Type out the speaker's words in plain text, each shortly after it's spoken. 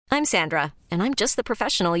I'm Sandra, and I'm just the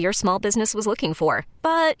professional your small business was looking for.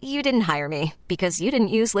 But you didn't hire me because you didn't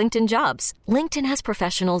use LinkedIn Jobs. LinkedIn has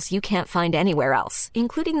professionals you can't find anywhere else,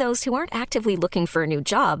 including those who aren't actively looking for a new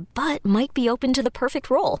job, but might be open to the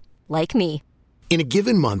perfect role, like me. In a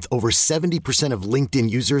given month, over 70% of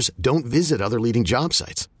LinkedIn users don't visit other leading job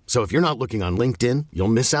sites. So if you're not looking on LinkedIn, you'll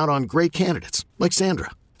miss out on great candidates like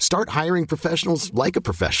Sandra. Start hiring professionals like a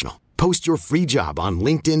professional. Post your free job on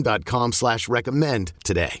linkedin.com/recommend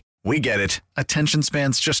today. We get it. Attention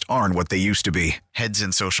spans just aren't what they used to be. Heads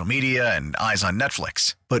in social media and eyes on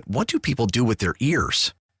Netflix. But what do people do with their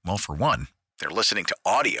ears? Well, for one, they're listening to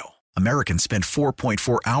audio. Americans spend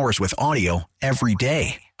 4.4 hours with audio every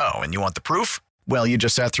day. Oh, and you want the proof? Well, you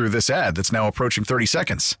just sat through this ad that's now approaching 30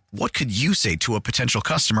 seconds. What could you say to a potential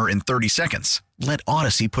customer in 30 seconds? Let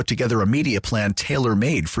Odyssey put together a media plan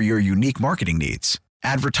tailor-made for your unique marketing needs.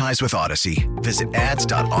 Advertise with Odyssey. Visit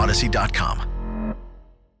ads.odyssey.com.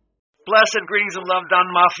 Blessed greetings and love, Don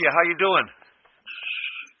Mafia. How you doing?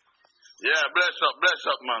 Yeah, bless up,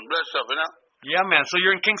 man. Bless up, you know? Yeah, man. So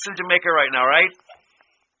you're in Kingston, Jamaica right now, right?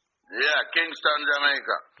 Yeah, Kingston,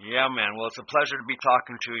 Jamaica. Yeah, man. Well, it's a pleasure to be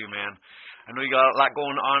talking to you, man. I know you got a lot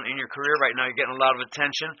going on in your career right now. You're getting a lot of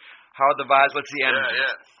attention. How are the vibes? What's the energy?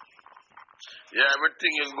 Yeah,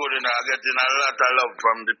 everything is good, you know. I'm getting a lot of love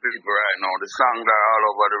from the people right now. The songs are all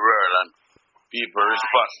over the world, and people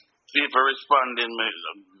responding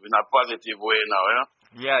in a positive way now, you know?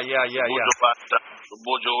 Yeah.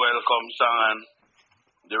 Buju Welcome song and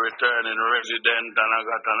The Returning Resident, and I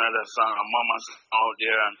got another song, Mama's out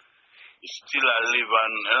there, and It's Still Alive,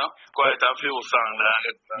 and, you know, quite a few songs that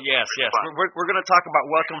Yes. We're going to talk about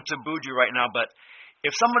Welcome to Buju right now, but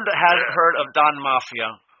if someone that hasn't heard of Don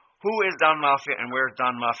Mafia, who is Don Mafia and where's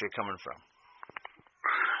Don Mafia coming from?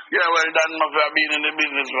 Yeah, well, Don Mafia, I've been in the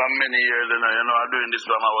business for many years, you know, I'm doing this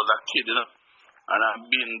when I was a kid, you know, and I've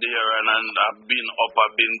been there, and I've been up,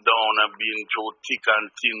 I've been down, I've been through thick and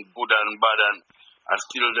thin, good and bad, and I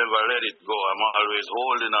still never let it go. I'm always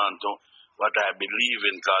holding on to what I believe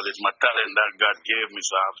in, because it's my talent that God gave me,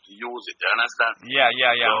 so I have to use it, you understand? Yeah.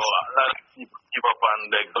 So a lot of people give up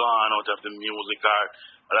and they're gone out of the music, or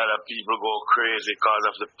a lot of people go crazy because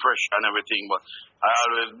of the pressure and everything, but I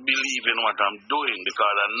always believe in what I'm doing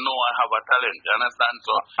because I know I have a talent, you understand?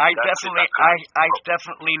 So I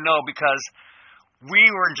definitely know, because we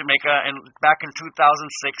were in Jamaica and back in 2006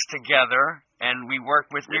 together, and we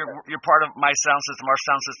worked with you're part of my sound system, our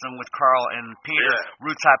sound system with Carl and Peter,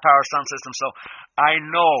 Roots High Power Sound System. So I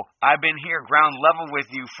know I've been here ground level with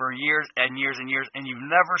you for years and years and years, and you've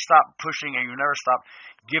never stopped pushing and you've never stopped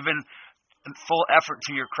giving full effort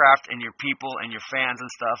to your craft and your people and your fans and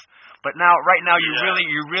stuff. But right now you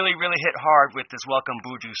really hit hard with this Welcome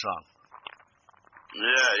Buju song.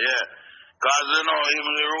 Yeah. Because, you know,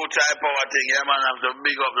 even the Roots High Power thing, man, I have to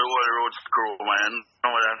big up the whole Roots crew, man. You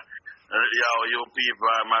know that? You people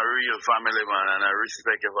are my real family, man, and I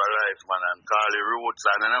respect you for life, man, and call the Roots,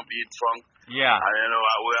 and I beat funk. Yeah. And, you know,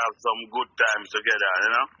 we have some good times together, you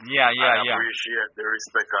know? Yeah. I appreciate the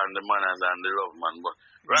respect and the manners and the love, man. But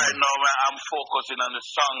right now, man, I'm focusing on the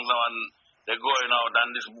songs now, and they're going out, and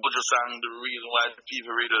this Buju song, the reason why the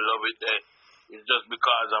people really love it, is just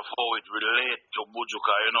because of how it relates to Buju,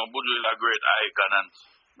 because, you know, Buju is a great icon, and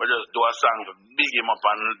we just do a song to big him up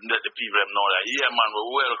and let the people know that, yeah, man,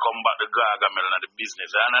 we welcome back the Gargamel and the business,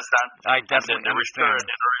 you understand? I definitely understand.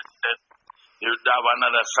 You have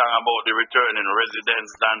another song about the returning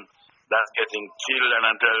residents that's getting killed, and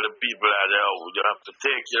I tell the people that you have to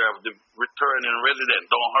take care of the returning residents.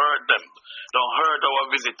 Don't hurt them. Don't hurt our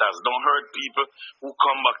visitors. Don't hurt people who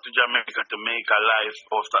come back to Jamaica to make a life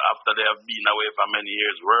after they have been away for many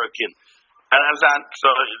years working. Understand?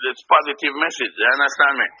 So it's positive message. You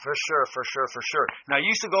understand me? For sure. Now,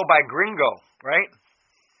 you used to go by Gringo, right?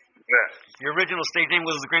 Yeah. Your original stage name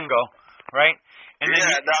was Gringo, right? And then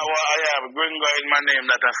Gringo is my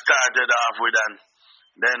name that I started off with, and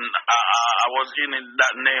then I was in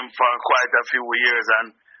that name for quite a few years,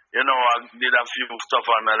 and, you know, I did a few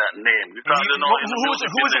stuff under that name. Because, you know, who was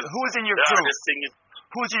in your crew?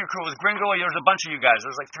 Who was in your crew? It was Gringo, there was a bunch of you guys.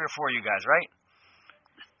 There was like 3 or 4 of you guys, right?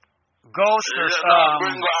 Ghost or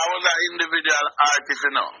Gringo, I was an individual artist,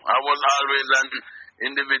 you know. I was always an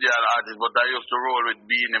individual artist, but I used to roll with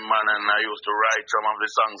Beenie Man, and I used to write some of the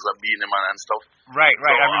songs of Beenie Man and stuff. Right,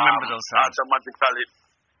 so, I remember those songs. Automatically.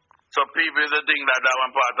 So people think that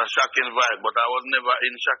I'm part of Shocking Vibes, but I was never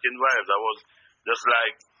in Shocking Vibes. I was just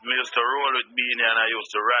like, we used to roll with Beenie, and I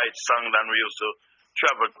used to write songs, and we used to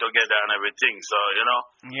travel together and everything. So, you know.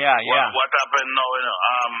 Yeah. What happened now, you know,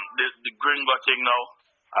 the Gringo thing now,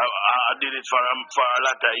 I did it for a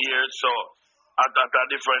lot of years, so at a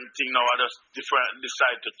different thing now. I just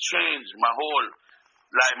decide to change my whole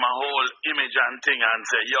image and thing and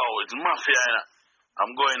say, yo, it's mafia. You know?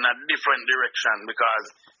 I'm going a different direction because,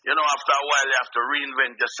 you know, after a while you have to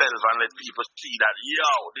reinvent yourself and let people see that,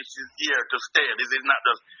 yo, this is here to stay. This is not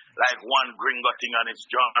just like one gringo thing and it's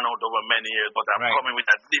drawn out over many years, but I'm coming with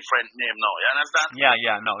a different name now. You understand?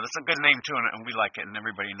 Yeah, no, that's a good name too, and we like it, and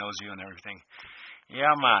everybody knows you and everything.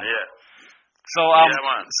 Yeah, man. Yeah. So,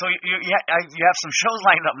 so you have some shows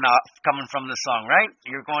lined up now coming from this song, right?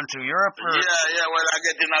 You're going to Europe? Or? Yeah. Well, I'm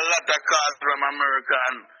getting a lot of calls from America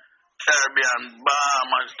and Caribbean,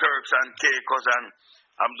 Bahamas, Turks and Caicos, and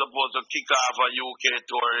I'm supposed to kick off a UK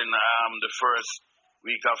tour in the first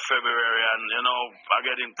week of February, and you know, I'm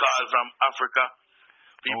getting calls from Africa.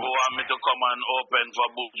 People want me to come and open for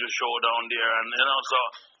Buju show down there, and you know, so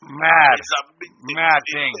it's a big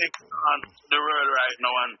thing on the world right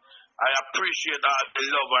now, and I appreciate all the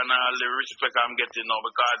love and all the respect I'm getting now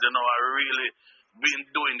because you know I really been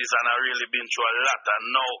doing this and I really been through a lot,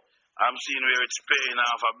 and now I'm seeing where it's paying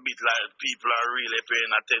off a bit, like people are really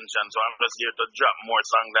paying attention. So I'm just here to drop more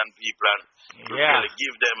songs than people and really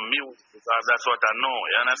give them music because that's what I know.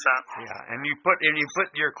 You understand? Yeah, and you put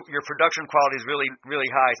your production quality is really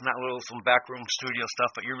high. It's not some backroom studio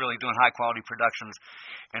stuff, but you're really doing high quality productions,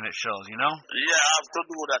 and it shows. You know? Yeah, I have to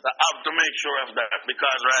do that. I have to make sure of that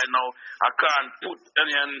because right now I can't put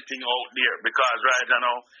anything out there because right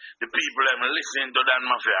now the people are listening to Dan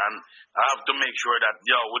Mafia, and I have to make sure that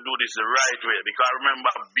we do this the right way because I remember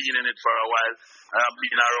I've been in it for a while and I've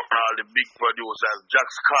been around all the big producers, Jack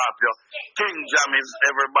Scorpio, King Jam is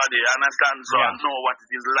everybody, understand? So I know what it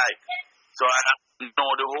is like. So I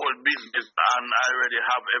know the whole business and I already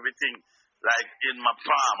have everything like in my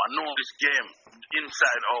palm. I know this game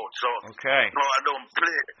inside out. So no, I don't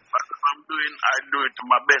play. But I do it to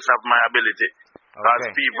my best of my ability. Because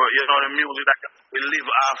people, you know, the music that will live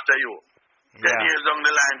after you. 10 years down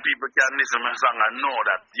the line, people can listen to my song and know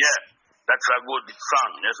that, that's a good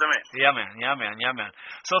song. You see me? Yeah, man.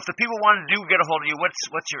 So if the people want to get a hold of you,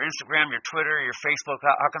 what's your Instagram, your Twitter, your Facebook?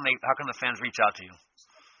 How can the fans reach out to you?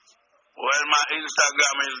 Well, my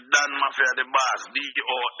Instagram is Dan Mafia the Boss,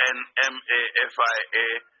 DonMafia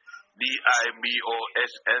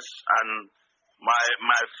DIBOSS, and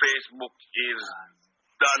my Facebook is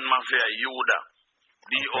Dan Mafia Yuda.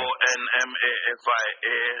 DonMafia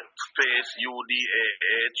space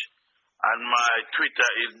UDAH, and my Twitter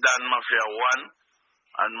is Dan Mafia 1,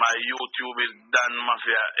 and my YouTube is Dan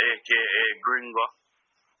Mafia aka Gringo.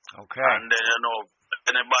 And then you know,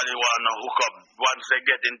 anybody wanna hook up, once they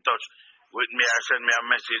get in touch with me, I send me a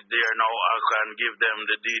message there now. I can give them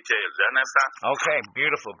the details. You understand? Okay,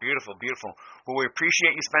 beautiful. Well, we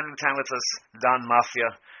appreciate you spending time with us, Don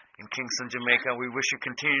Mafia, in Kingston, Jamaica. We wish you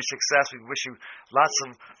continued success. We wish you lots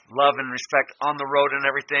of love and respect on the road and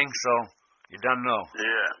everything. So you done know.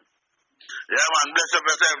 Yeah, man. Bless up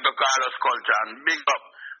yourself to Carlos Culture and big up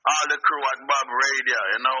all the crew at Bob Radio.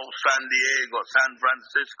 You know, San Diego, San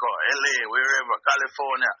Francisco, LA, wherever,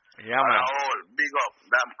 California. Yeah, man. All big up.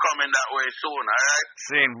 I'm coming that way soon. All right.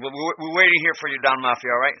 We're waiting here for you, Don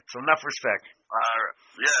Mafia. All right. So enough respect. All right.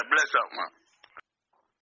 Yeah. Bless up, man.